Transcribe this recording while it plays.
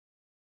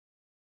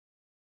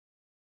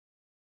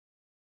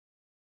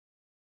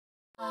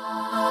Hello,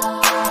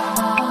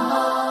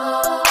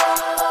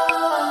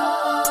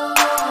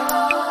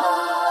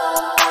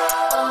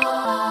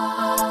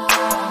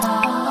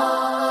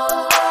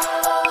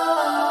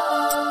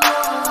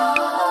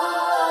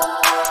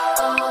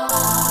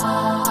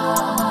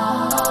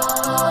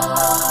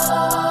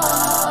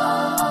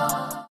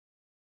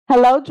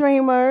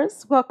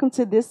 dreamers. Welcome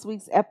to this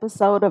week's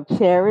episode of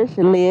Cherish,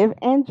 Live,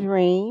 and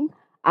Dream.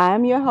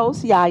 I'm your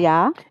host,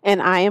 Yaya. And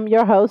I am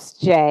your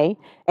host, Jay.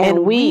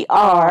 And we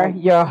are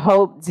your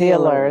hope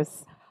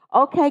dealers.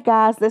 Okay,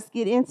 guys, let's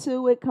get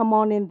into it. Come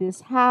on in this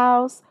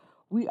house.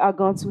 We are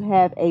going to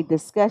have a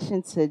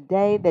discussion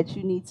today that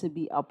you need to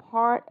be a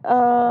part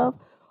of.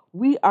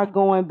 We are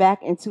going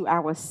back into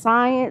our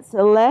science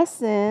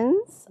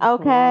lessons,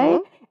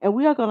 okay? And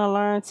we are going to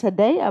learn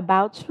today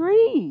about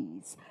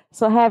trees.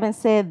 So having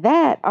said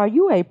that, are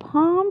you a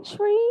palm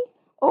tree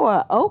or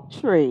an oak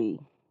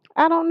tree?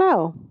 I don't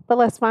know, but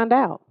let's find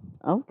out.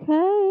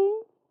 Okay.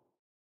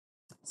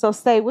 So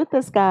stay with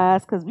us,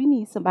 guys, because we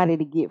need somebody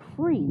to get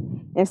free.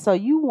 And so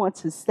you want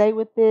to stay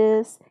with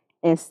this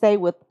and stay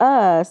with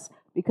us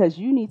because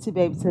you need to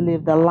be able to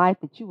live the life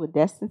that you were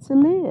destined to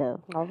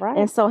live. All right.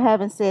 And so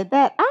having said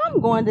that,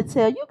 I'm going to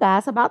tell you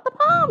guys about the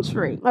palm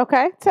tree.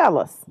 Okay, tell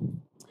us.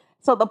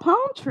 So the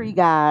palm tree,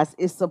 guys,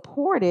 is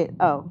supported.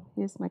 Oh,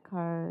 here's my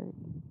card.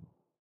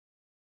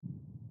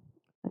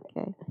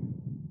 Okay.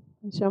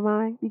 Show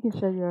mine. You can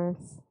show yours.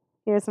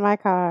 Here's my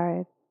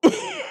card.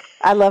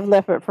 I love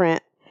leopard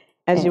print,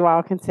 as you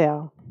all can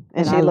tell.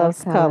 And she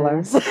loves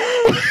colors. So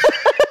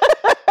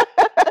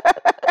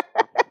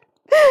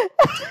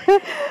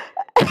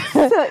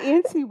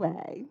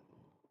anyway,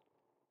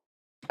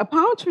 a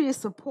palm tree is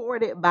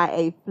supported by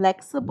a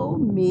flexible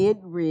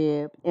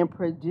midrib and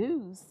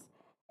produce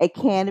a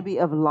canopy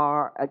of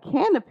large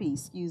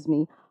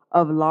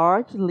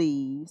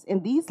leaves,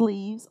 and these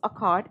leaves are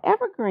called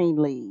evergreen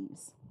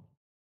leaves.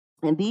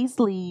 And these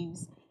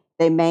leaves,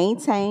 they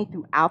maintain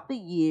throughout the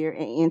year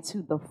and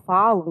into the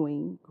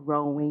following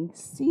growing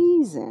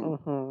season.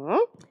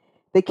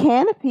 The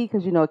canopy,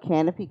 because a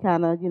canopy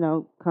kind of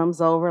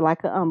comes over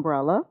like an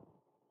umbrella,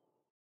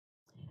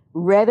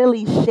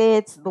 readily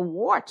sheds the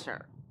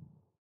water.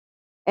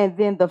 And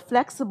then the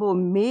flexible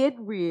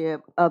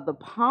midrib of the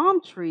palm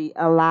tree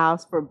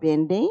allows for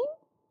bending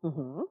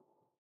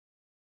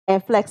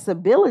and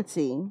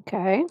flexibility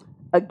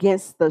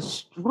against the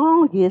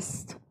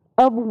strongest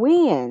of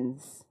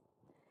winds.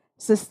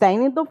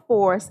 Sustaining the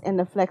force and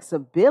the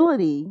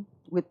flexibility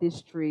with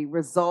this tree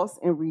results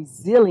in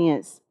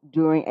resilience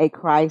during a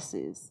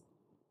crisis.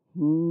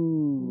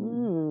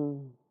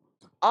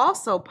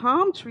 Also,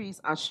 palm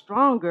trees are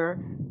stronger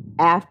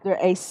after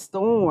a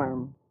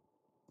storm.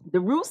 The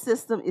root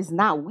system is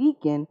not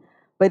weakened,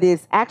 but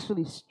is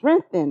actually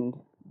strengthened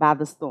by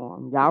the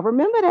storm. Y'all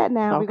remember that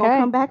now. We're going to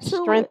come back to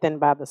Strengthened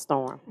by the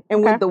storm.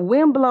 And when the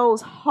wind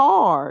blows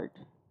hard,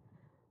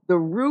 the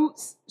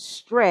roots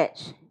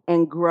stretch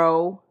and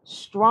grow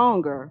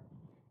stronger.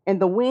 And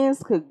the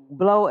winds could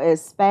blow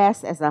as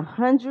fast as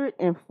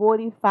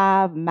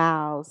 145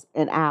 miles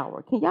an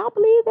hour. Can y'all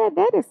believe that?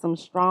 That is some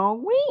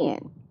strong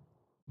wind.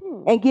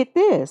 And get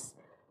this,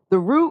 the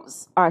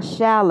roots are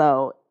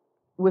shallow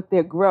with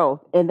their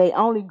growth, and they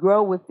only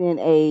grow within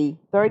a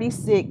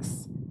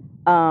 36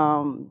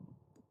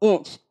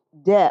 inch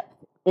depth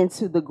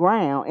into the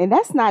ground. And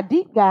that's not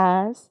deep,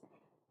 guys.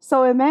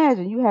 So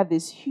imagine you have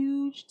this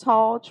huge,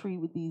 tall tree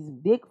with these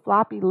big,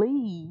 floppy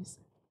leaves,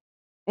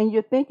 and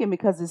you're thinking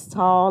because it's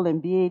tall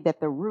and big that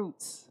the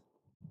roots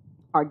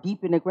are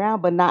deep in the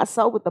ground, but not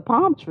so with the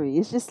palm tree.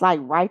 It's just like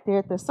right there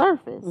at the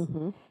surface.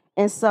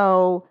 And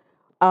so,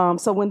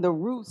 so when the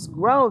roots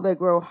grow, they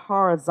grow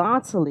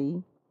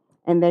horizontally,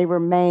 and they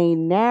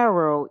remain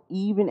narrow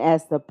even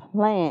as the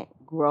plant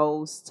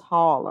grows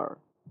taller.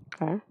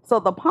 So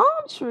the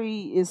palm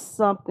tree is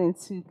something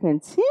to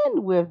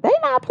contend with. They're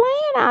not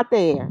playing out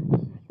there.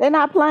 They're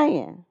not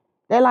playing.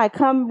 They're like,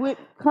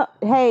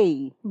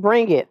 hey.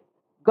 Bring it.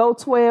 Go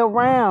 12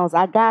 rounds.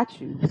 I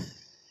got you.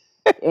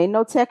 Ain't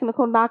no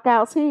technical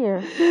knockouts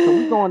here. So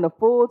we're going to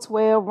full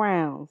 12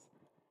 rounds.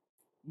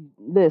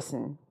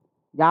 Listen,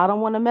 y'all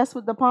don't want to mess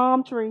with the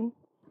palm tree.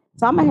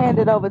 So I'm going to hand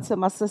it over to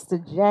my sister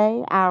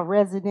Jay, our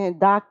resident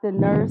doctor,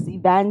 nurse,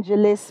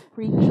 evangelist,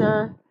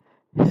 preacher,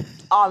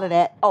 all of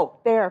that. Oh,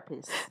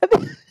 therapist.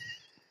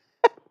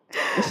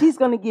 And she's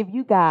going to give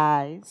you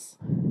guys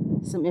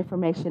some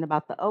information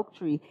about the oak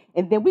tree.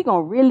 And then we're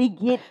going to really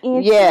get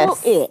into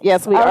it.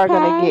 Yes, we are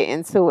going to get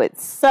into it.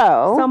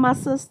 So my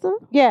sister?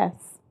 Yes.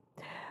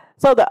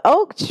 So the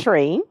oak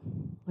tree,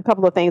 a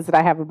couple of things that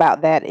I have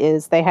about that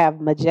is they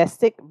have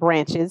majestic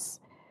branches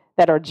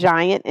that are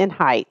giant in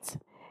height,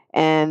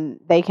 and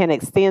they can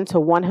extend to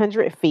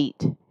 100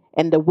 feet,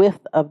 and the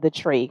width of the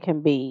tree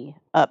can be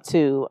up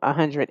to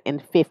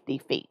 150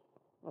 feet.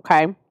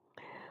 Okay?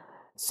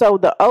 So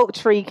the oak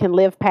tree can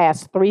live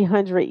past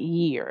 300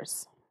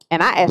 years.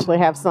 And I actually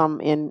have some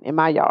in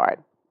my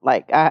yard.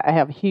 Like I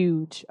have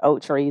huge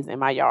oak trees in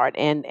my yard,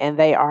 and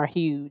they are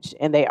huge,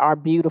 and they are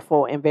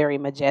beautiful and very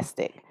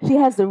majestic. She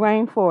has the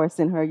rainforest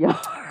in her yard.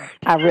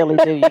 I really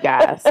do, you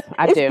guys.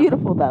 I It's do.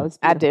 beautiful though. It's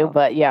I do, beautiful.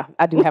 but yeah,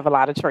 I do have a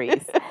lot of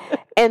trees.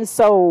 And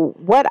so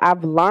what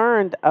I've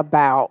learned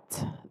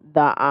about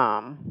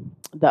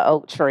the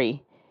oak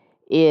tree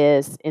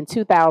is in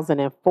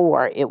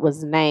 2004 it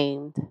was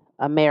named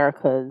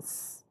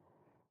America's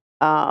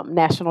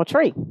national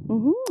tree.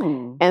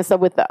 Hmm. And so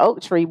with the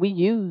oak tree, we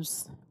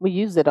use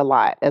it a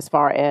lot as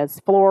far as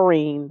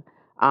flooring,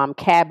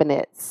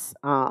 cabinets,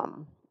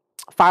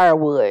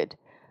 firewood.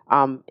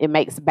 It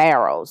makes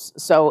barrels,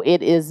 so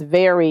it is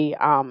very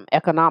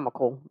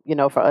economical. You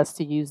know, for us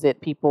to use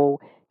it,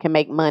 people can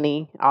make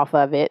money off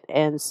of it,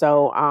 and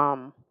so.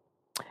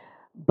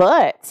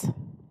 But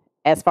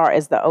as far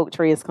as the oak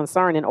tree is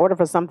concerned, in order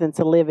for something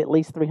to live at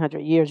least 300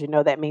 years, you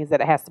know that means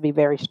that it has to be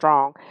very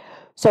strong.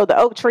 So the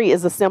oak tree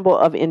is a symbol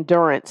of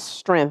endurance,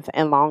 strength,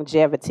 and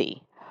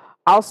longevity.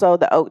 Also,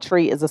 the oak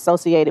tree is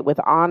associated with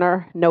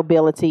honor,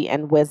 nobility,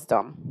 and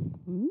wisdom.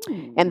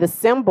 And the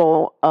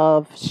symbol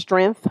of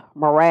strength,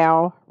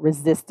 morale,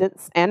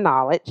 resistance, and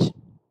knowledge.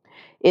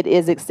 It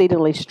is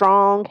exceedingly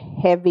strong,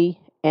 heavy,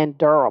 and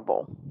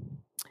durable.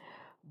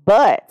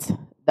 But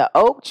the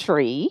oak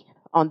tree,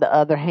 on the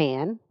other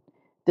hand,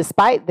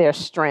 despite their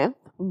strength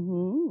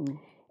Hmm.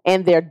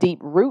 and their deep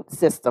root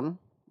system,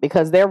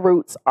 because their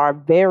roots are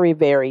very,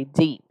 very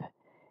deep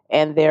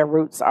and their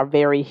roots are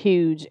very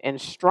huge and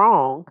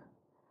strong.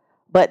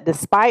 But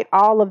despite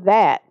all of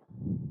that,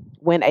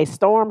 when a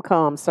storm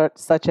comes,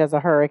 such as a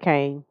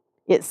hurricane,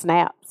 it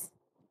snaps.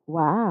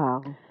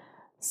 Wow.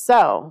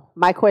 So,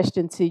 my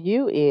question to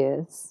you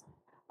is,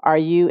 are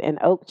you an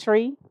oak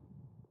tree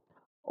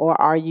or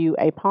are you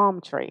a palm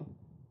tree?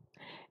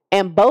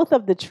 And both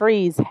of the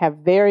trees have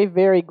very,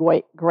 very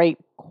great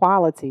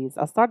qualities.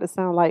 I start to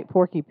sound like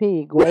Porky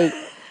Pig, great,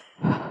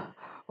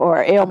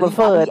 or Elmer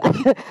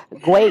Fudd,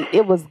 great.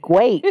 It was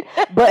great,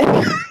 but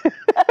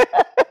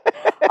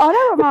Oh,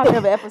 that reminds me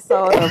of an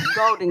episode of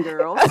Golden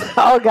Girls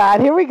oh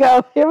God, here we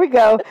go, here we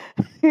go.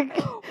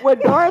 where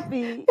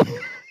Dorothy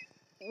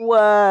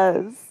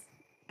was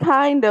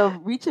kind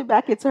of reaching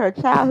back into her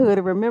childhood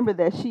and remember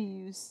that she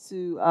used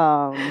to,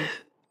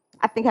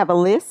 I think, have a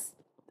list.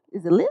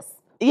 Is it list?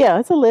 Yeah,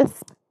 it's a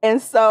list.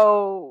 And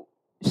so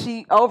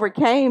she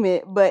overcame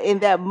it, but in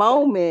that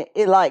moment,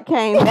 it like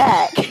came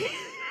back.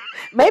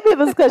 Maybe it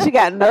was because she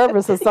got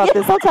nervous or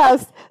something.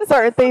 Sometimes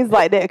certain things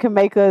like that can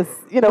make us,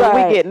 you know, when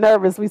we Right. get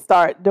nervous, we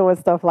start doing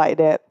stuff like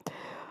that.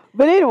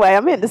 But anyway, I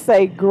meant to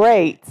say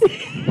great.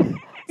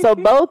 So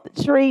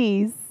both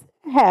trees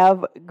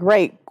have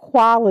great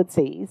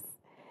qualities.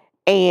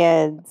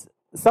 And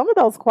some of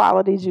those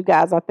qualities, you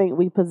guys, I think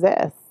we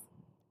possess.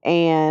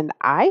 And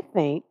I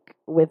think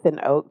with an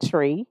oak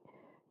tree,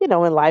 you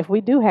know, in life,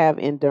 we do have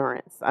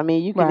endurance. I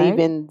mean, you can Right.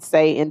 even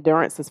say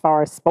endurance as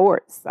far as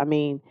sports. I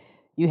mean,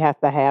 you have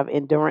to have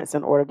endurance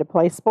in order to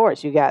play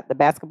sports. You got the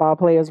basketball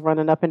players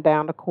running up and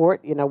down the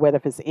court, you know, whether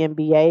if it's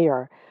NBA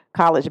or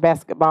college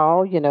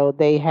basketball, you know,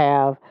 they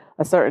have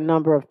a certain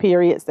number of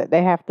periods that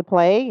they have to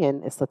play,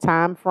 and it's a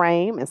time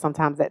frame, and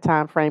sometimes that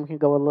time frame can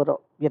go a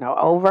little, you know,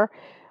 over.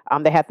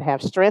 They have to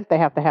have strength, they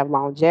have to have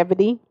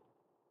longevity.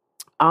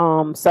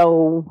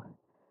 So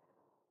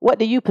what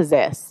do you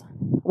possess?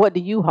 What do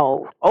you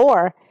hold?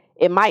 Or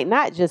it might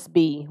not just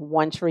be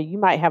one tree. You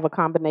might have a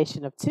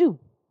combination of two.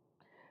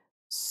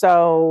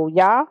 So,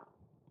 y'all,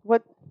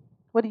 what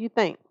what do you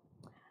think?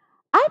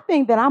 I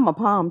think that I'm a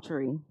palm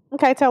tree.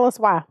 Okay, tell us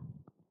why.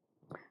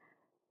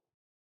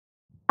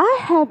 I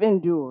have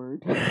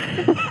endured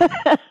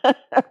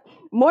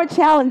more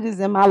challenges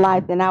in my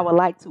life than I would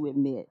like to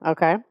admit.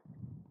 Okay.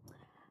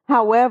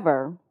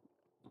 However,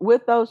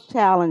 with those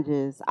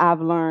challenges,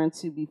 I've learned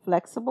to be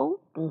flexible,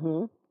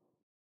 Mhm.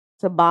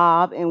 to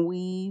bob and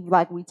weave,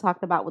 like we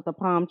talked about with the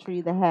palm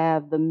tree, to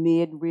have the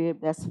mid rib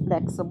that's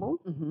flexible.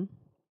 Mhm.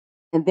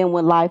 And then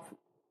when life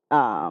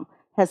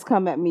has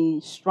come at me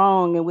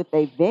strong and with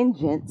a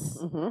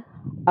vengeance, Mhm.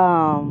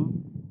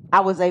 I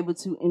was able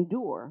to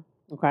endure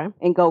Okay.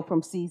 and go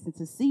from season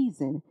to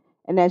season.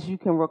 And as you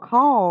can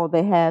recall,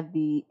 they have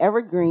the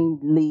evergreen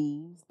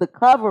leaves, the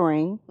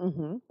covering.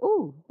 Mhm.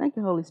 Ooh, thank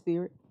you, Holy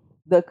Spirit.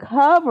 The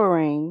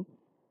covering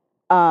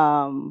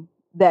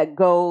that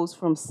goes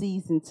from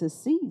season to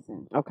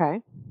season.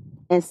 Okay.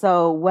 And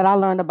so, what I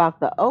learned about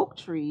the oak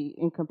tree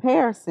in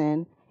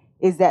comparison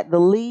is that the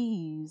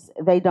leaves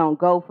they don't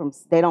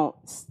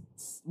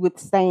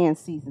withstand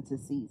season to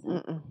season.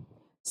 Mm-mm.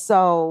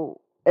 So,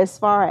 as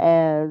far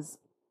as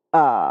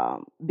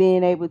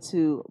being able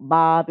to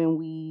bob and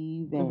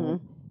weave and Mhm.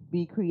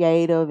 be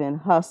creative and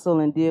hustle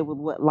and deal with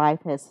what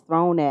life has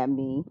thrown at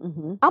me,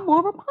 Mhm. I'm more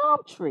of a palm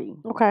tree.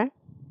 Okay.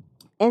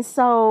 And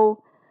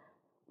so,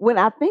 when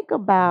I think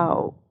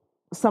about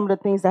some of the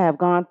things I have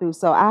gone through,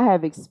 so I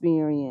have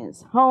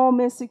experienced home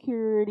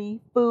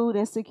insecurity, food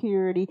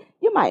insecurity.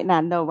 You might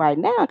not know right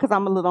now because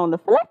I'm a little on the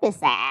fluffy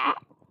side.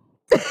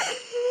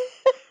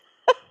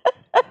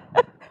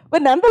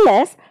 But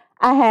nonetheless,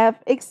 I have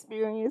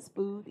experienced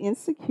food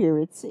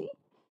insecurity.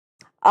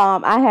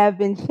 I have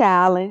been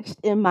challenged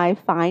in my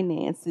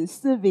finances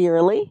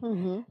severely.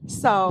 Mhm.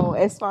 So,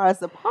 as far as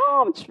the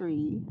palm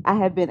tree, I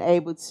have been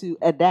able to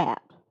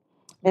adapt.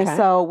 And Okay.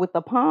 so with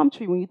the palm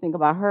tree, when you think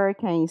about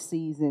hurricane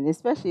season,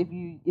 especially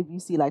if you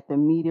see like the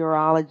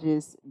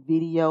meteorologist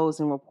videos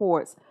and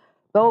reports,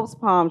 those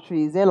palm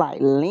trees, they're like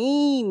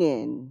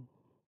leaning.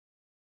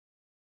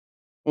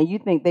 And you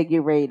think they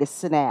get ready to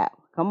snap.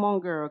 Come on,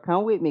 girl,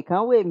 come with me,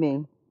 come with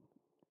me.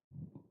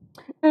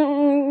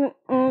 What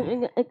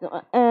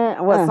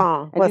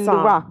song? And What do the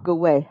song? rock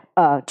away.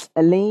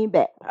 And lean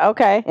back.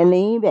 Okay. And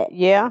lean back.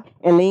 Yeah.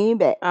 And lean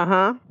back.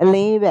 Uh-huh. And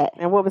lean back.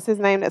 And what was his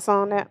name that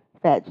song that?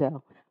 Fat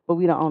Joe. But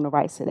we don't own the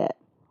rights to that.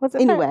 Was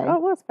it Anyway. Oh,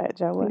 it was Fat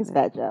Joe, I think it's wasn't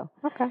Fat Joe.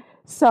 it? Okay.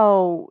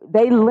 So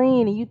they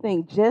lean, and you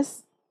think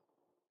just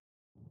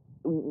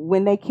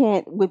when they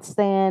can't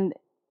withstand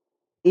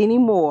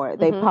anymore,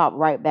 they Mhm. pop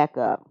right back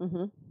up.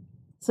 Mm-hmm.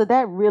 So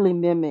that really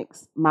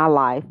mimics my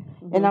life.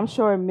 And I'm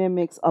sure it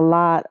mimics a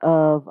lot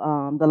of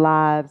the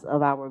lives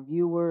of our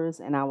viewers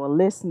and our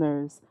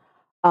listeners.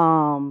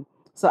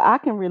 So I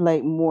can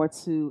relate more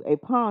to a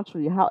palm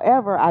tree.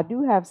 However, I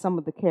do have some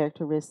of the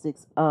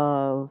characteristics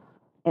of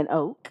an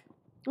oak.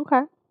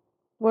 Okay.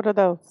 What are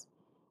those?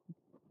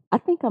 I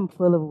think I'm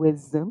full of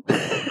wisdom.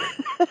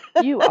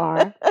 You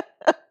are.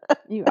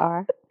 You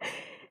are.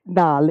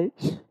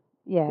 Knowledge.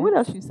 Yeah. What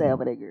else you say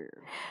over there, girl?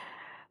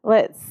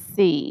 Let's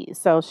see.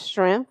 So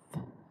strength,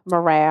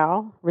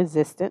 morale,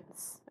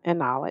 resistance, and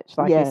knowledge,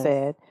 like Yes. you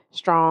said.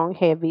 Strong,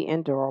 heavy,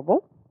 and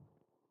durable.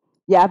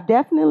 Yeah, I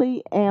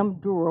definitely am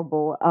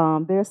durable.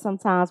 There's some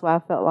times where I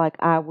felt like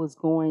I was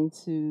going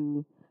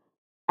to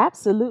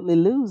absolutely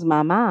lose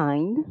my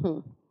mind, Hmm.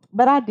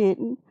 but I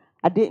didn't.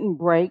 I didn't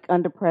break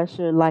under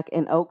pressure like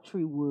an oak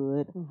tree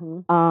would.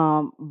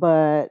 Mm-hmm.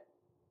 But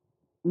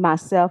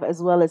myself,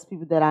 as well as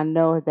people that I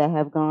know that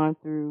have gone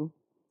through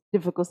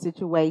difficult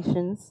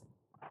situations,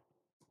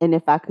 and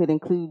if I could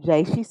include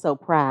Jay, she's so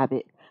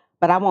private,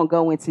 but I won't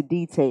go into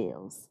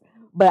details.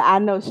 But I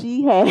know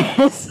she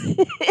has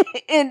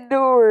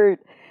endured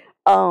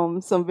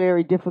some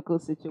very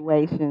difficult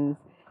situations,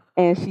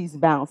 and she's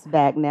bounced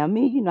back. Now,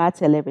 me, I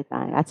tell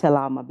everything. I tell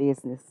all my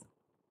business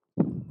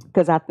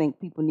because I think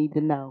people need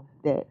to know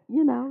that,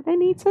 they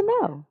need to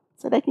know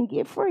so they can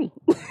get free.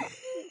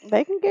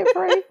 They can get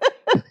free.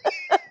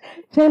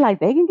 Jay, like,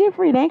 they can get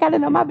free. They ain't got to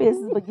know my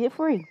business, but get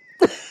free.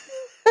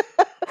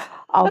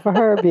 All for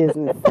her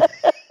business.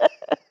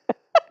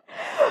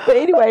 But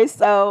anyway,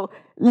 so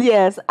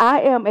yes,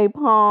 I am a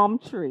palm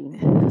tree.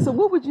 So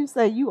what would you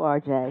say you are,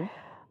 Jay?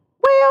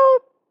 Well,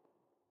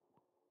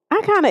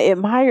 I kind of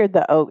admired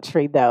the oak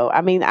tree, though.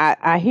 I mean,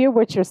 I hear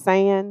what you're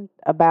saying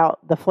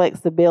about the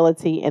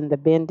flexibility and the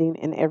bending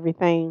and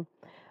everything,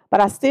 but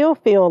I still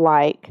feel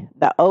like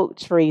the oak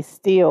tree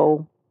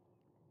still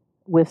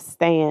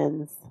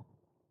withstands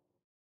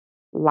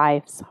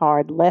life's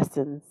hard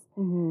lessons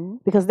Mm-hmm.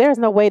 because there's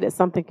no way that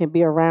something can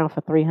be around for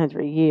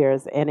 300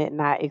 years and it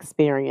not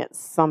experience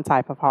some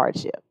type of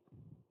hardship.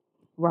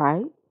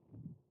 Right.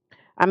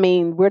 I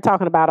mean, we're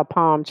talking about a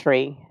palm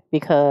tree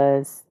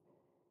because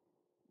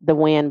the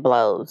wind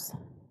blows,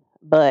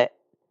 but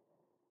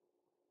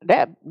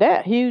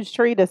that huge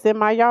tree that's in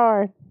my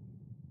yard,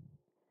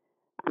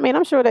 I mean,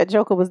 I'm sure that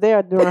joker was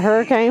there during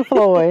Hurricane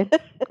Floyd.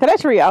 Cause that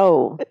tree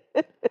old.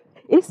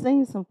 It's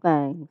seen some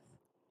things.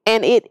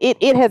 And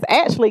it has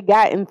actually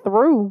gotten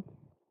through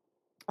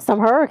some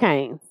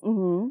hurricanes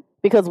Mm-hmm.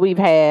 because we've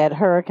had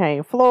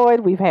Hurricane Floyd,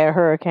 we've had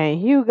Hurricane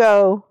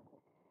Hugo,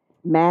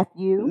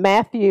 Matthew.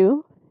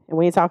 and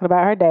we ain't talking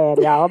about her dad,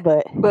 y'all,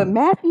 but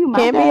Matthew, my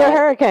can be a dad,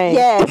 hurricane.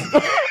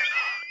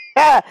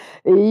 yes.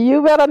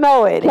 You better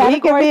know it. He can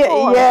Category be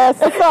 4. yes,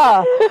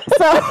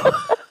 sir.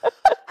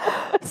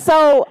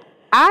 So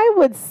I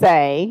would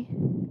say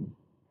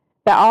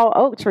that all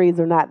oak trees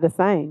are not the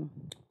same.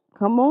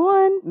 Come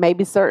on.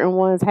 Maybe certain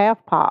ones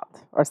have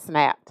popped or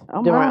snapped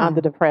during my.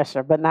 under the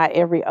pressure, but not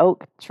every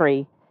oak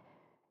tree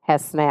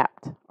has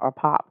snapped or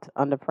popped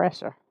under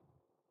pressure.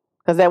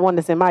 Because that one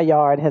that's in my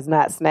yard has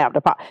not snapped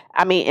or popped.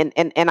 I mean,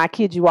 and I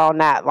kid you all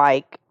not,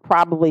 like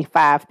probably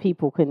 5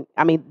 people can.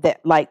 I mean,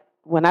 that like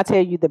when I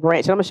tell you the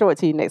branch, and I'm gonna show it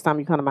to you next time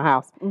you come to my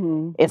house.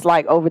 Mm-hmm. It's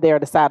like over there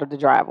at the side of the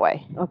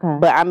driveway. Okay.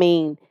 But I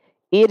mean,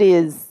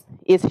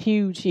 it's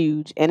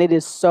huge, and it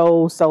is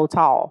so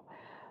tall.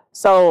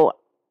 So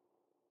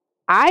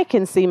I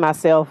can see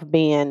myself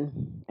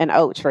being an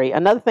oak tree.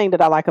 Another thing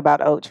that I like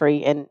about oak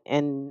tree,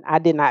 and I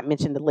did not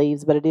mention the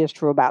leaves, but it is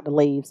true about the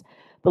leaves.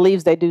 The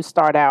leaves, they do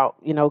start out,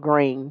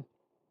 green.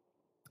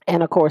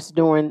 And of course,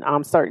 during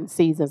certain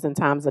seasons and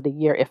times of the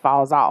year, it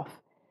falls off.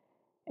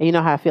 And you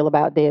know how I feel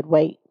about dead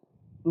weight.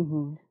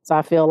 Mm-hmm. So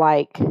I feel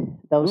like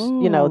those,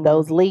 Mm.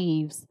 those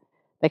leaves,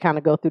 they kind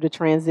of go through the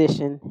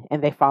transition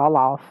and they fall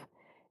off.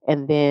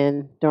 And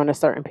then during a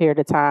certain period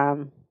of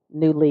time,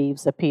 new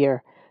leaves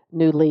appear.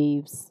 New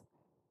leaves,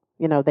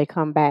 they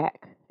come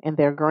back and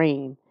they're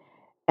green.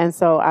 And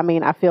so, I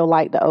mean, I feel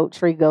like the oak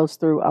tree goes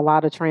through a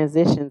lot of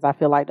transitions. I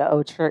feel like the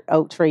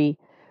oak tree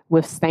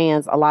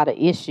withstands a lot of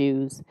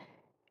issues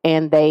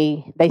and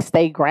they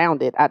stay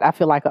grounded. I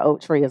feel like an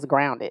oak tree is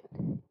grounded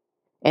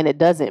and it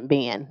doesn't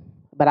bend.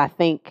 But I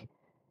think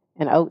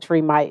an oak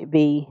tree might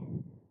be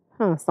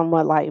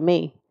somewhat like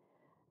me.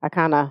 I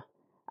kind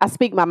I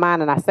speak my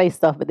mind and I say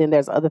stuff, but then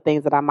there's other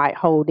things that I might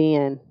hold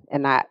in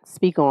and not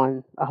speak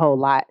on a whole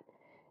lot.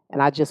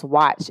 And I just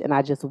watch and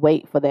I just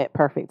wait for that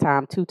perfect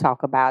time to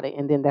talk about it.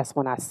 And then that's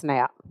when I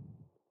snap.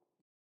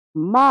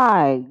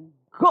 My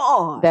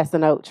God. That's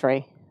an oak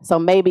tree. So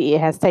maybe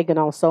it has taken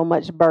on so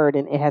much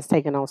burden, it has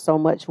taken on so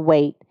much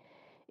weight,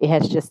 it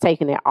has just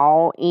taken it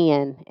all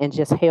in and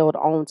just held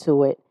on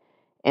to it.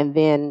 And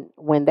then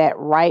when that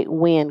right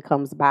wind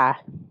comes by,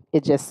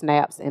 it just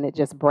snaps and it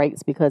just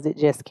breaks because it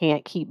just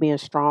can't keep being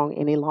strong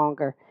any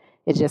longer.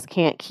 It just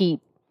can't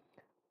keep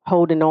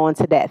holding on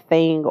to that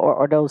thing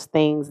or those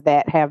things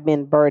that have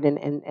been burdened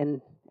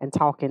and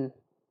talking,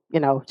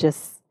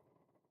 just.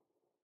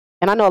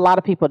 And I know a lot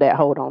of people that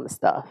hold on to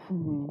stuff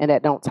and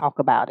that don't talk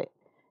about it.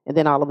 And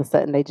then all of a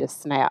sudden they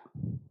just snap.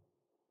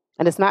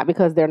 And it's not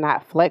because they're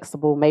not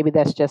flexible. Maybe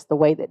that's just the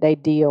way that they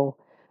deal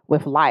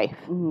with life.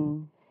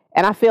 And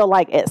I feel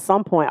like at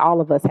some point,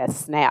 all of us has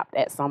snapped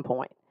at some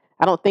point.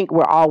 I don't think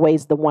we're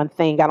always the one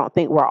thing. I don't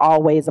think we're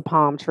always a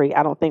palm tree.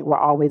 I don't think we're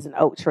always an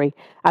oak tree.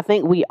 I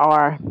think we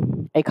are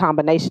a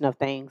combination of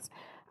things.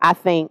 I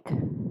think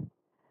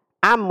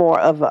I'm more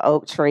of an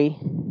oak tree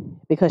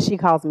because she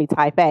calls me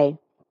type A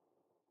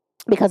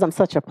because I'm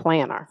such a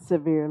planner.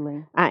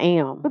 Severely. I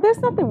am. But there's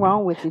nothing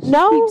wrong with it. She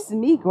No. keeps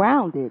me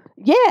grounded.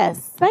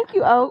 Yes. Thank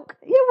you, Oak.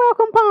 You're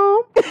welcome,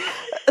 Palm.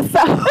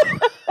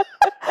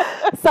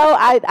 So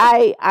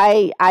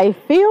I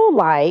feel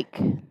like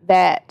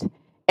that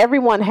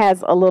everyone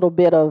has a little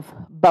bit of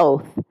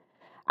both.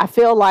 I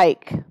feel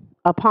like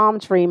a palm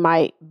tree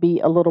might be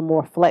a little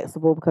more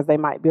flexible because they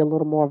might be a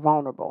little more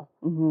vulnerable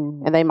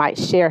and they might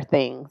share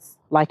things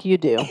like you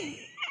do.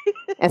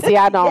 And see,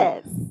 I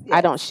don't, I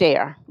don't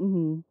share.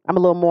 I'm a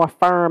little more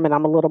firm and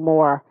I'm a little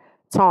more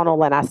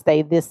tonal and I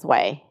stay this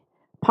way.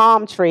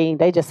 Palm tree,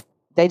 they just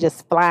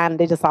flying,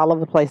 they just all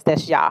over the place.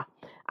 That's y'all.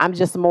 I'm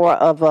just more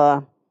of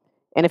a,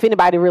 and if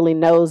anybody really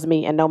knows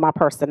me and know my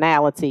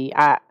personality,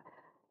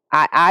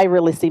 I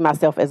really see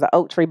myself as an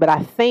oak tree, but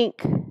I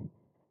think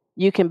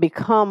you can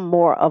become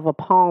more of a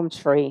palm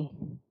tree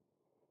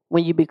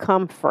when you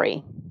become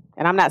free.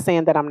 And I'm not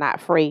saying that I'm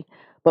not free,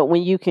 but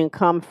when you can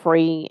come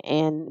free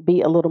and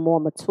be a little more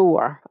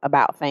mature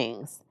about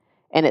things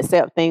and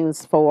accept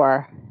things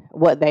for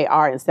what they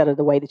are instead of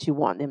the way that you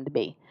want them to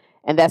be.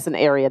 And that's an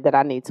area that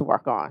I need to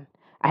work on.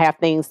 I have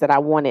things that I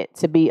want it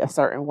to be a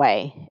certain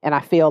way. And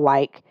I feel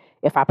like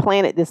if I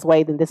plan it this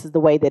way, then this is the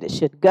way that it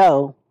should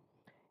go.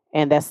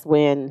 And that's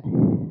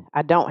when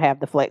I don't have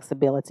the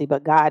flexibility.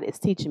 But God is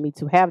teaching me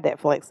to have that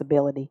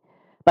flexibility.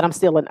 But I'm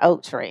still an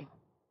oak tree.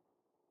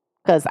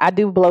 Because I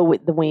do blow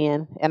with the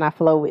wind and I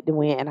flow with the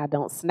wind and I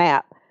don't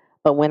snap.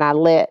 But when I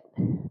let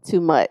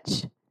too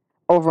much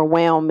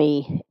overwhelm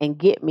me and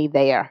get me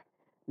there,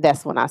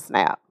 that's when I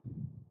snap.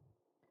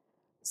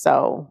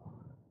 So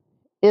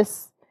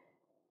it's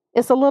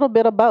a little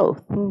bit of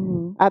both.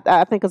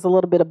 I think it's a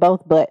little bit of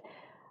both, but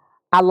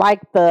I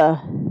like the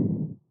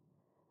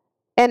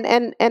and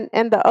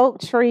the oak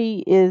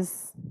tree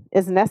is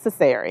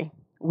necessary.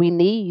 We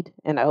need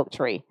an oak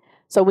tree.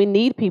 So we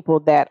need people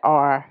that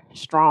are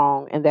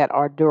strong and that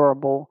are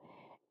durable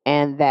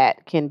and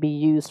that can be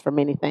used for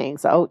many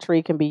things. The oak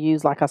tree can be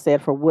used, like I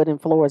said, for wooden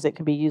floors. It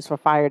can be used for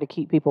fire to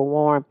keep people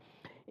warm.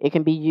 It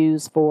can be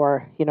used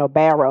for,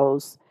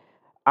 barrows.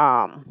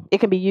 It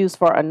can be used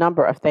for a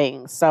number of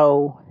things.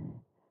 So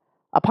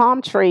a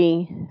palm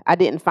tree, I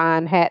didn't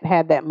find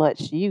had that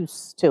much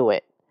use to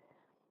it.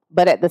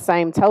 But at the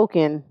same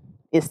token,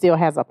 it still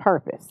has a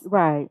purpose.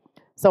 Right.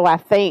 So I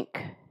think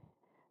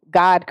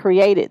God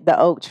created the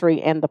oak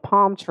tree and the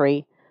palm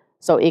tree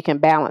so it can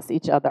balance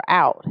each other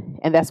out.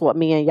 And that's what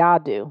me and y'all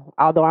do.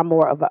 Although I'm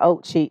more of an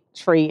oak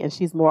tree and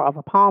she's more of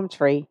a palm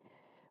tree,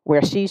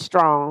 where she's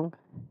strong,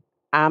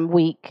 I'm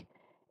weak.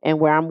 And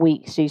where I'm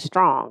weak, she's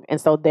strong. And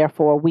so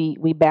therefore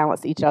we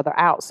balance each other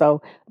out.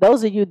 So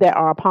those of you that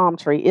are a palm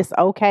tree, it's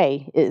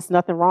okay. It's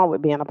nothing wrong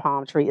with being a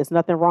palm tree. It's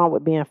nothing wrong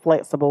with being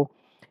flexible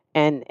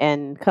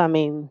and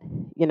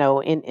coming,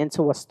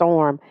 into a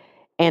storm.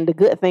 And the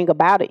good thing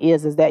about it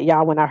is that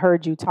y'all, when I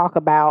heard you talk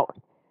about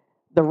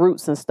the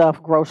roots and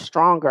stuff grow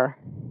stronger,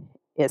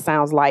 it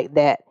sounds like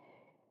that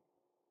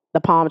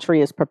the palm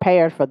tree is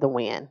prepared for the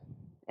wind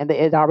and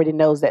it already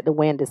knows that the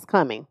wind is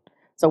coming.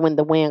 So when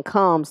the wind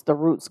comes, the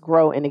roots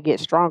grow and it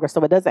gets stronger.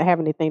 So it doesn't have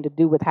anything to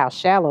do with how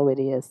shallow it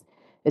is.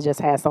 It just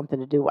has something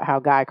to do with how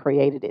God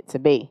created it to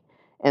be.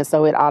 And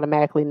so it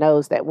automatically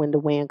knows that when the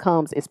wind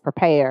comes, it's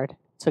prepared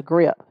to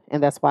grip.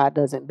 And that's why it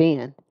doesn't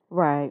bend.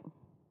 Right.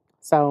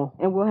 So.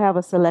 And we'll have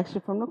a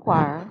selection from the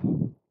choir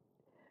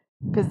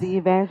because the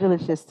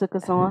evangelist just took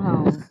us on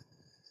home.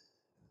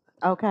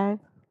 Okay.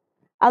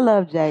 I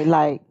love Jay.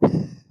 Like,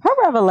 her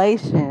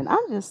revelation,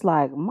 I'm just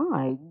like,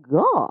 my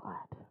God.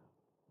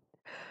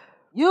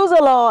 Use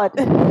the Lord.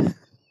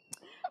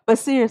 But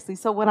seriously,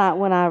 so when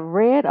I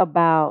read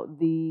about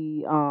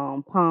the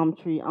palm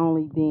tree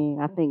only being,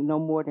 I think, no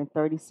more than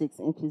 36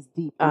 inches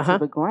deep into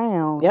the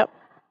ground,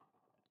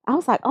 I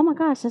was like, oh my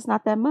gosh, that's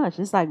not that much.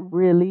 It's like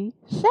really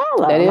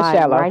shallow. That is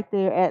shallow. Right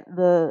there at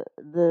the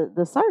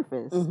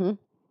surface.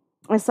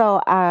 And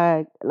so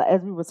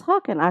as we were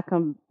talking, I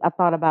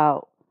thought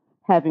about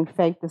having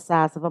faith the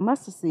size of a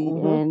mustard seed.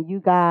 Mm-hmm. And you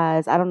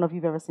guys, I don't know if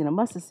you've ever seen a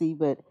mustard seed,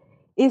 but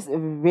it's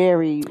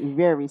very,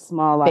 very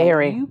small. Like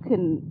Very.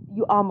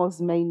 you almost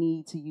may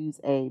need to use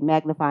a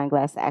magnifying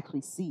glass to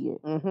actually see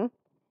it. Mm-hmm.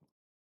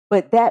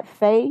 But that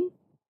faith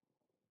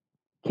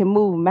can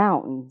move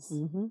mountains.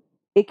 Mm-hmm.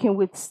 It can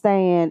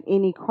withstand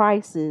any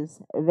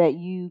crisis that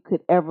you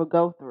could ever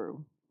go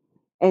through.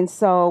 And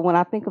so when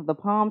I think of the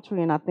palm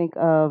tree and I think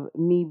of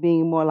me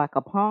being more like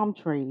a palm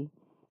tree,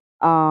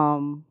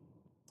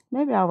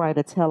 maybe I'll write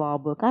a tell-all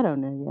book. I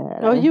don't know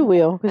yet. Oh, you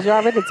will, because you're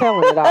already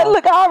telling it all.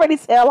 Look, I already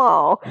tell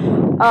all.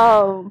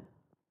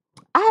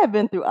 I have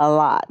been through a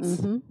lot.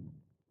 Mm-hmm.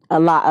 A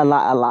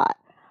lot.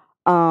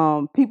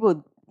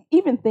 People,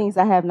 even things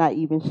I have not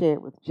even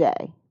shared with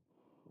Jay.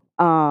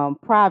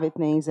 Private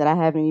things that I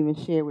haven't even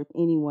shared with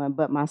anyone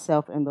but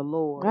myself and the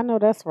Lord. I know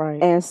that's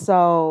right. And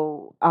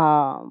so,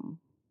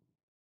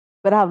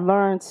 but I've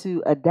learned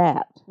to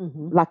adapt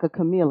like a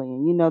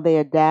chameleon. You know, they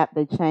adapt,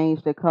 they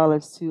change their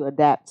colors to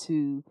adapt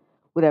to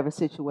whatever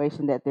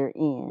situation that they're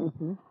in.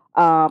 Mm-hmm.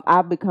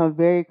 I've become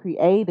very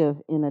creative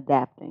in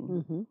adapting.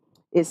 Mm-hmm.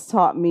 It's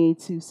taught me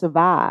to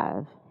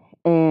survive.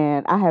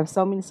 And I have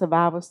so many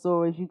survival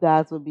stories. You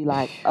guys will be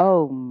like,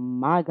 oh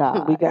my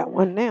God. We got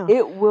one now.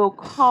 It will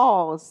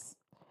cause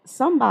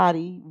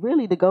somebody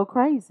really to go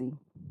crazy.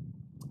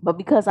 But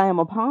because I am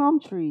a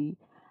palm tree,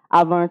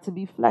 I've learned to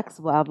be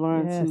flexible. I've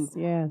learned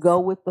to go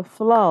with the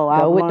flow.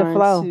 I've learned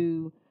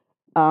to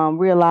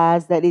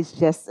realize that it's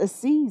just a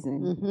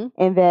season.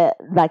 And that,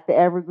 like the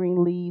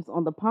evergreen leaves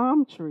on the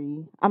palm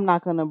tree, I'm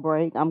not going to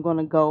break. I'm going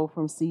to go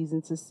from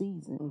season to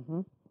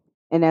season.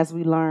 And as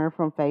we learn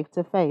from faith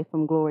to faith,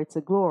 from glory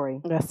to glory.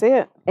 That's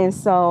it. And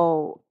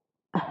so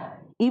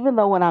even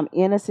though when I'm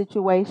in a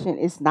situation,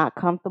 it's not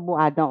comfortable,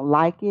 I don't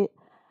like it,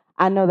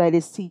 I know that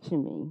it's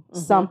teaching me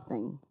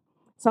something.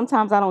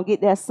 Sometimes I don't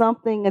get that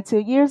something until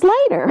years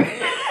later.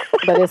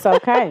 But it's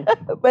okay.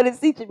 But it's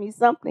teaching me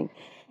something.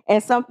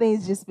 And some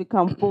things just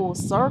become full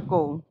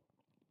circle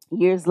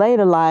years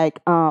later. Like,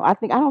 I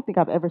don't think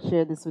I've ever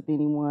shared this with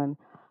anyone.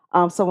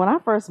 So when I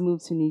first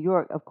moved to New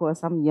York, of course,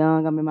 I'm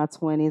young. I'm in my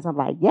 20s. I'm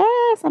like,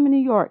 yes, I'm in New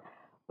York.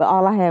 But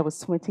all I had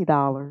was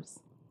 $20.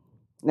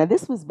 Now,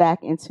 this was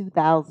back in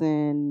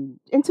 2000.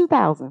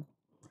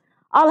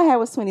 All I had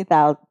was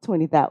 20,000.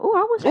 Oh,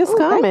 I wish it's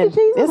coming. Thank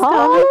you, Jesus. It's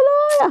Hallelujah.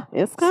 coming.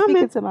 It's coming.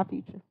 Speaking to my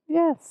future.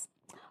 Yes.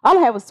 All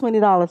I had was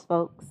 $20,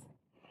 folks.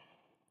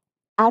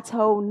 I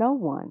told no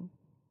one.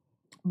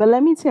 But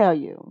let me tell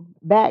you,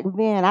 back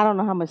then, I don't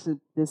know how much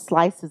the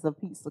slices of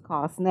pizza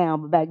cost now,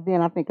 but back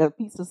then, I think a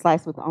pizza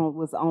slice was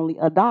only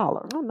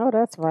 $1. Oh, no,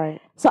 that's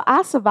right. So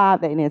I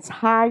survived an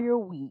entire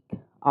week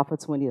off of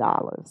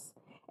 $20.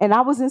 And I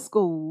was in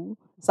school,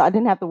 so I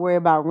didn't have to worry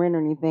about rent or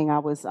anything. I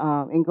was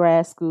in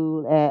grad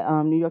school at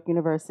New York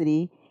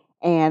University,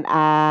 and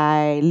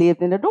I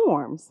lived in the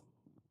dorms.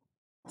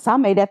 So I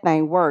made that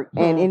thing work.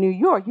 And in New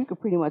York, you could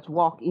pretty much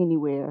walk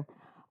anywhere.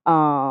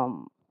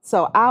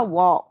 So I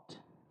walked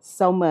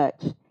so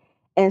much.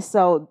 And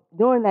so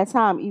during that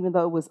time, even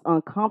though it was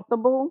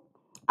uncomfortable,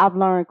 I've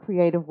learned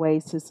creative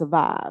ways to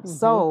survive.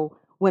 So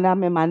when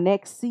I'm in my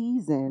next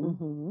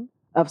season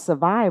of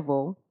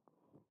survival,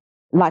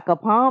 like a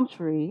palm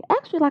tree,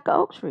 actually like an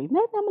oak tree.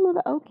 Maybe I'm a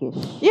little oakish.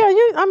 Yeah,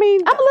 I'm a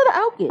little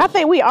oakish. I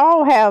think we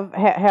all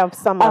have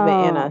some of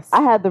it in us.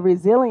 I have the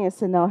resilience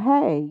to know,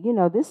 hey,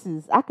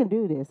 I can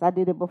do this. I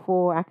did it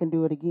before. I can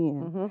do it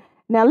again.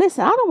 Now,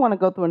 listen, I don't want to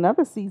go through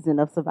another season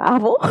of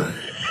survival.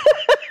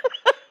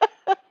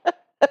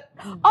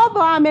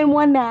 Although I'm in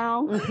one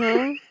now.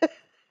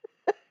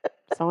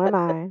 So am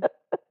I.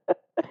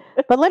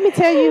 But let me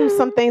tell you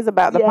some things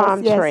about the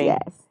palm tree.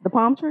 Yes. The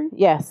palm tree?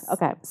 Yes.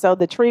 Okay. So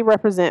the tree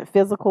represents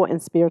physical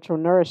and spiritual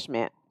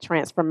nourishment,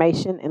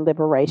 transformation and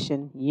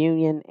liberation,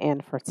 union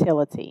and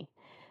fertility.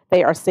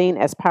 They are seen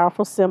as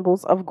powerful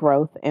symbols of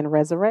growth and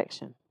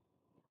resurrection.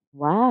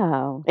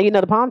 Wow. And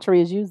the palm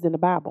tree is used in the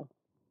Bible.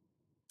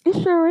 It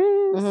sure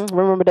is.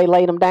 Remember they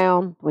laid him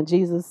down when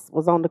Jesus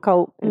was on the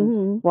coat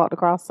and walked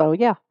across? So,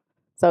 yeah.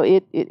 So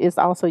it is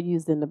also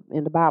used in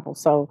the Bible.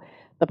 So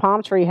the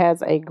palm tree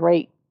has a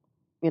great,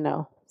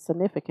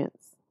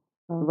 significance.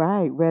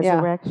 Right.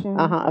 Resurrection.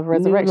 Of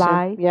resurrection. New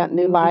life. Yeah,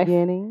 new life.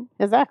 Beginning.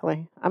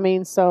 Exactly. I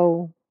mean,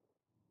 so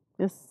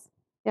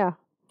yeah.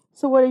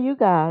 So what are you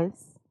guys?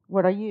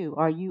 What are you?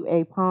 Are you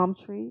a palm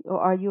tree or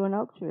are you an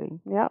oak tree?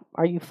 Yep.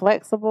 Are you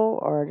flexible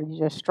or are you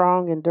just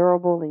strong and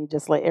durable and you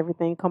just let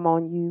everything come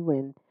on you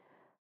and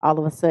all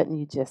of a sudden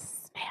you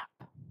just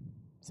snap?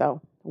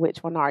 So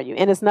which one are you?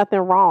 And it's nothing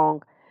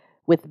wrong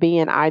with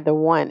being either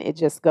one. It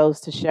just goes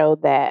to show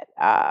that,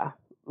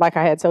 like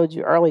I had told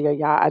you earlier,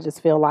 y'all, I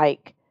just feel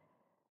like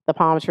the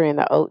palm tree and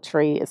the oak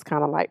tree is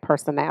kind of like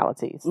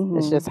personalities.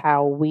 It's just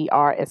how we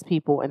are as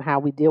people and how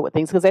we deal with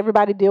things. Because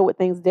everybody deal with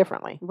things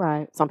differently.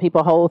 Right. Some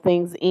people hold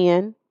things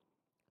in,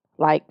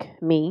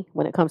 like me,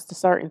 when it comes to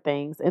certain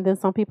things. And then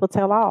some people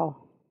tell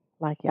all.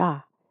 Like,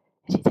 yeah,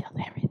 she tells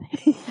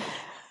everything.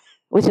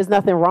 Which is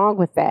nothing wrong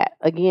with that.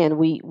 Again,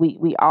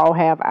 we all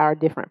have our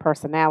different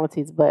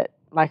personalities. But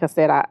like I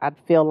said, I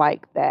feel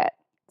like that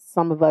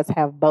some of us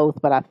have both,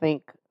 but I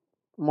think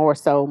more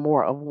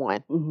of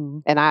one. Mm-hmm.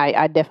 And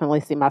I definitely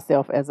see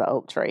myself as an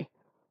oak tree,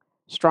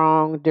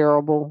 strong,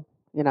 durable,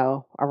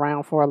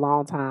 around for a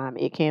long time.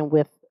 It can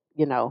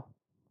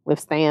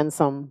withstand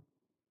some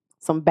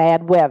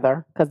bad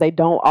weather because they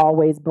don't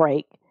always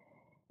break.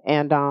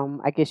 And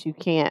I guess you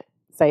can't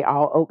say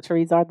all oak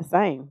trees are the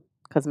same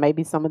because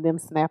maybe some of them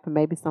snap and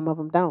maybe some of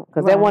them don't.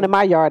 Because that one Right. in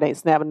my yard ain't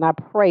snapping, and I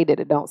pray that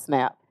it don't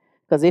snap.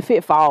 Because if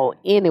it fall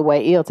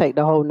anyway, it'll take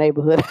the whole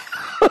neighborhood.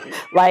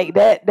 Like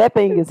that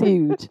thing is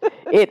huge.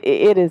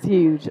 It is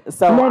huge.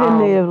 So Let it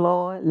live,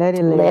 Lord. Let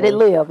it live. let it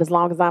live as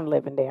long as I'm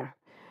living there.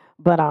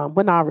 But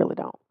no, I really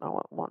don't. I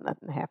don't want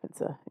nothing to happen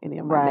to any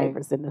of my Right.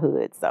 neighbors in the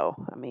hood. So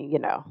I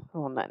mean, I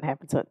want nothing to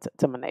happen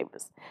to my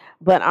neighbors.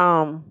 But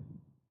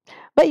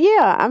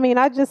yeah, I mean,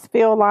 I just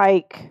feel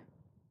like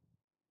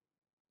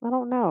I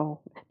don't know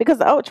because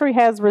the oak tree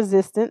has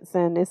resistance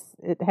and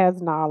it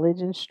has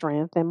knowledge and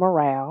strength and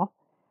morale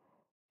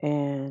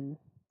and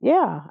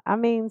yeah, I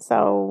mean,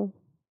 so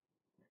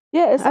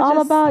Yeah, it's I all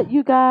just about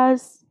you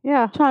guys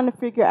yeah, trying to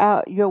figure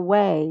out your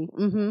way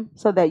mhm,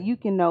 so that you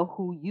can know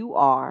who you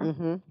are.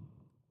 mhm,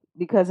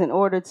 Because in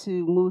order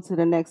to move to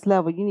the next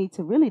level, you need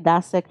to really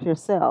dissect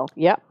yourself.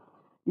 yep,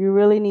 You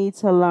really need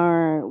to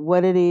learn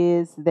what it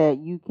is that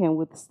you can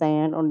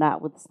withstand or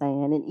not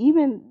withstand. And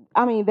even,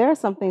 I mean, there are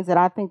some things that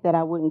I think that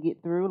I wouldn't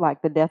get through,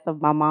 like the death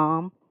of my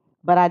mom,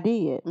 but I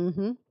did.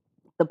 mhm.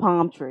 The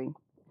palm tree.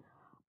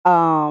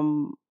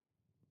 Um,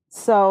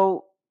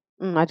 so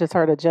I just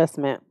heard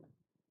adjustment.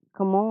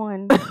 come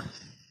on,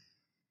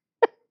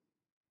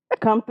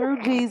 come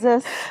through,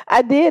 Jesus.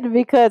 I did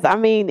because I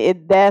mean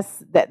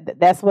that's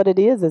what it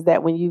is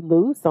that when you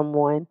lose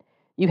someone,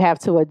 you have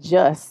to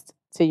adjust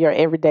to your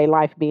everyday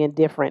life being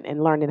different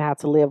and learning how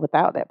to live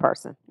without that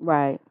person.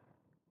 Right.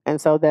 And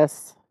so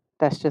that's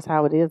just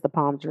how it is. The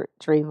palm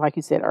tree, like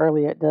you said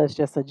earlier, it does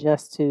just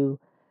adjust to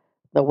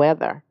the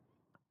weather.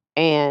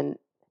 And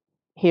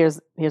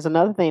here's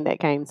another thing that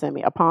came to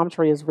me. A palm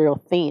tree is real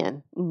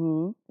thin.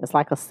 Mm-hmm. It's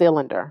like a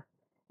cylinder,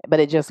 but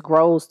it just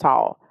grows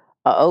tall.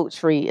 A oak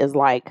tree is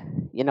like,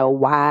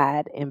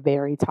 wide and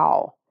very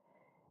tall.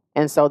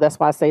 And so that's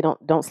why I say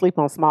don't sleep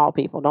on small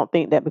people. Don't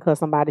think that because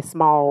somebody's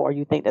small or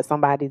you think that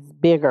somebody's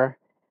bigger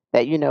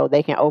that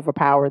they can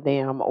overpower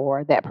them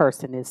or that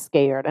person is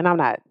scared. And I'm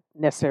not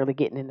necessarily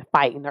getting into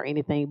fighting or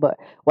anything, but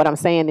what I'm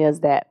saying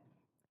is that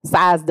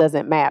size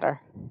doesn't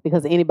matter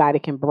because anybody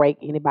can break,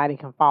 anybody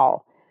can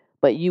fall.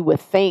 But you would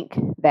think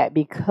that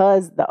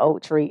because the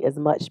oak tree is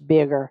much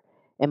bigger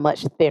and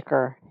much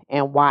thicker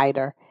and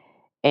wider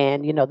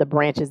and the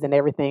branches and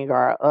everything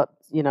are up,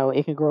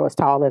 it can grow as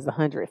tall as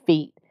 100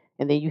 feet,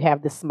 and then you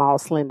have this small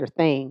slender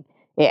thing.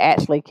 It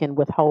actually can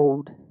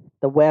withhold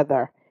the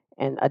weather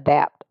and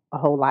adapt a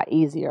whole lot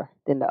easier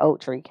than the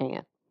oak tree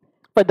can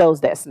for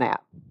those that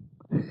snap,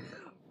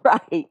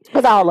 Right.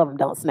 because all of them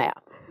don't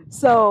snap.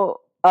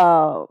 So,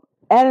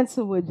 adding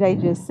to what Jay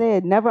just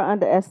said, never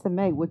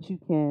underestimate what you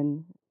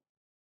can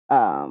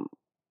um,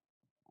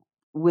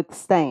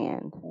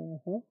 withstand.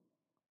 Mm-hmm.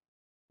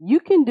 You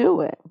can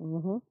do it.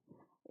 Mm-hmm.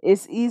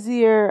 It's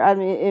easier. I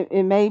mean,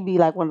 it may be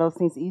like one of those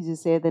things easier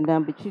said than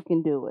done, but you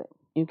can do it.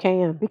 You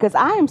can. Because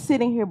I am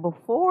sitting here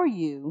before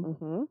you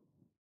Mm-hmm.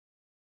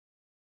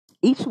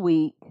 each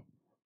week,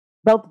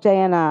 both Jay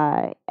and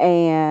I,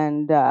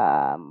 and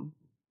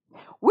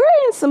we're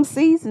in some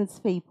seasons,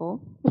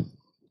 people.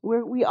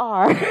 We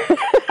are.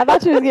 I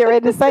thought you was getting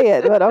ready to say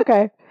it, but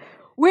okay.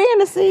 We're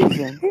in a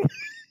season.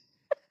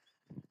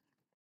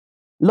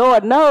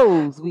 Lord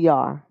knows we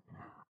are.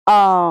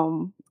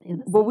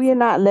 But we are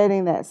not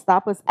letting that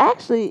stop us.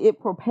 Actually, it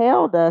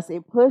propelled us,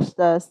 it pushed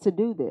us to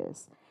do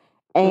this.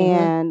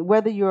 And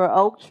whether you're an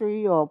oak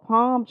tree or a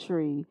palm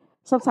tree,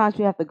 sometimes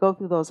you have to go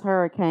through those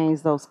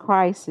hurricanes, those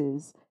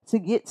crises to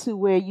get to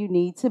where you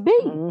need to be.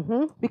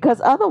 Mm-hmm. Because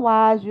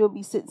otherwise, you'll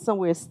be sitting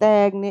somewhere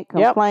stagnant,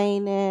 Yep.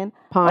 complaining.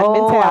 Pond I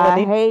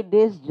mentality hate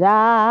this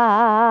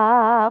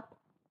job.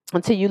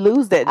 until you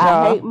lose that I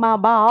job. hate my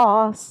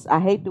boss. I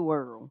hate the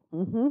world.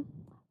 Mm-hmm.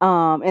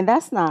 And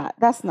that's not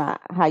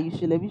how you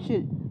should live.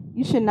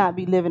 You should not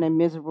be living a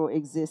miserable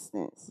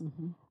existence.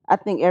 Mm-hmm. I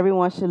think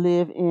everyone should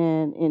live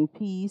in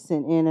peace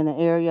and in an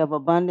area of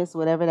abundance,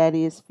 whatever that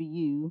is for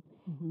you,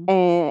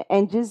 Mm-hmm.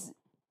 and just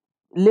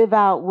live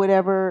out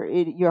whatever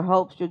your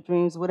hopes, your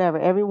dreams, whatever.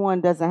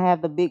 Everyone doesn't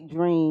have the big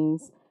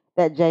dreams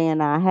that Jay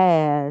and I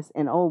has,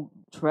 and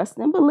trust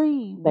and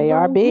believe They we're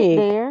are gonna get big.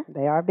 there.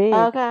 They are big.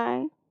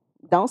 Okay,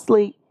 don't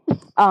sleep.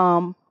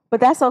 But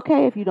that's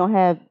okay if you don't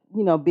have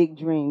big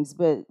dreams,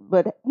 but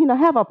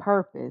have a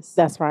purpose.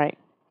 That's right.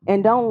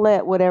 And don't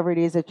let whatever it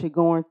is that you're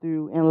going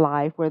through in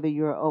life, whether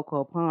you're an oak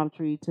or a palm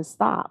tree, to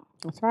stop.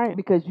 That's right.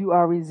 Because you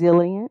are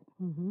resilient.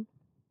 Mm-hmm.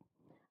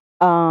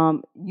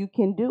 You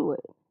can do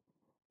it.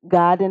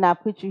 God did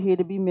not put you here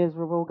to be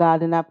miserable. God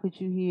did not put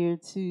you here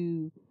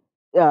to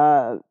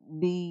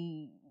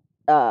be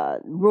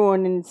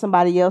ruining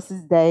somebody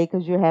else's day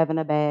because you're having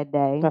a bad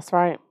day. That's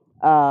right.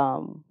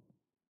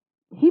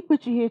 He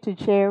put you here to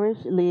cherish,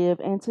 live,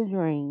 and to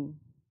dream.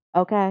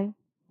 Okay?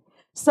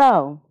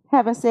 So,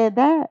 Having said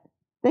that,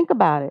 think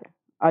about it.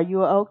 Are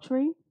you an oak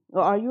tree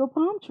or are you a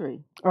palm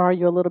tree? Or are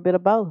you a little bit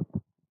of both?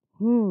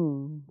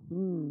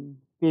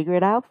 Figure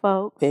it out,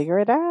 folks. Figure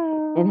it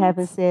out. And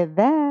having said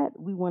that,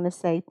 we want to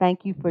say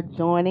thank you for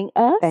joining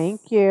us.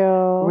 Thank you.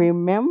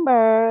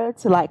 Remember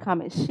to like,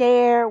 comment,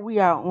 share. We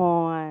are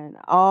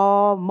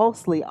on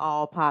mostly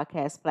all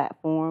podcast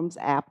platforms: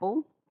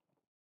 Apple,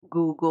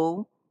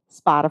 Google,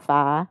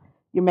 Spotify,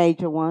 your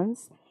major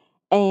ones.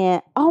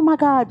 And oh my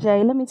God,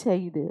 Jay, let me tell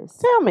you this.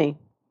 Tell me.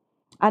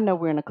 I know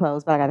we're in a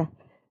close, but I gotta.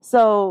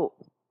 So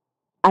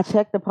I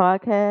checked the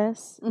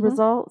podcast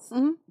results.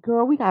 Mm-hmm.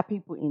 Girl, we got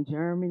people in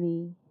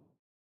Germany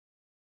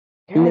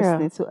Girl,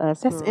 listening to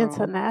us. that's girl.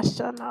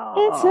 international.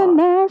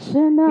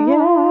 International.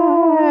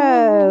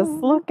 Yes.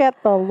 Look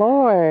at the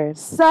Lord.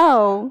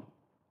 So,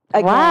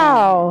 again,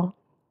 wow.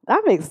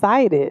 I'm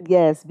excited.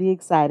 Yes, be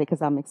excited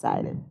because I'm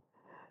excited.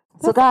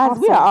 So, That's guys,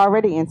 we awesome. are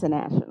already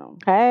international.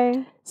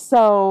 Hey.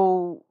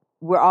 So,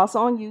 we're also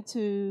on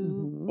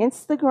YouTube,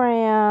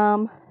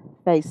 Instagram,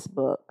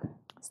 Facebook.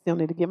 Still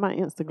need to get my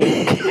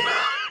Instagram.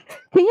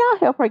 Can y'all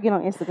help her get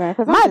on Instagram?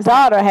 Because My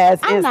daughter has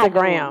I'm not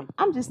doing Instagram. it.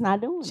 I'm just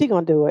not doing She it.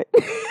 gonna do it.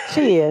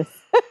 She is.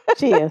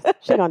 She is.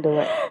 She gonna do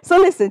it. So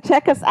listen,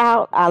 check us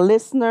out, our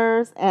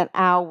listeners and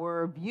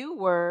our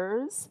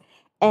viewers.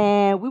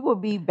 And we will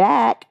be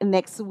back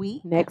next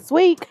week. Next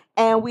week.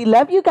 And we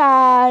love you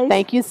guys.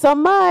 Thank you so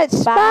much.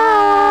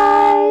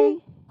 Bye.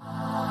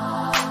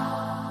 Bye.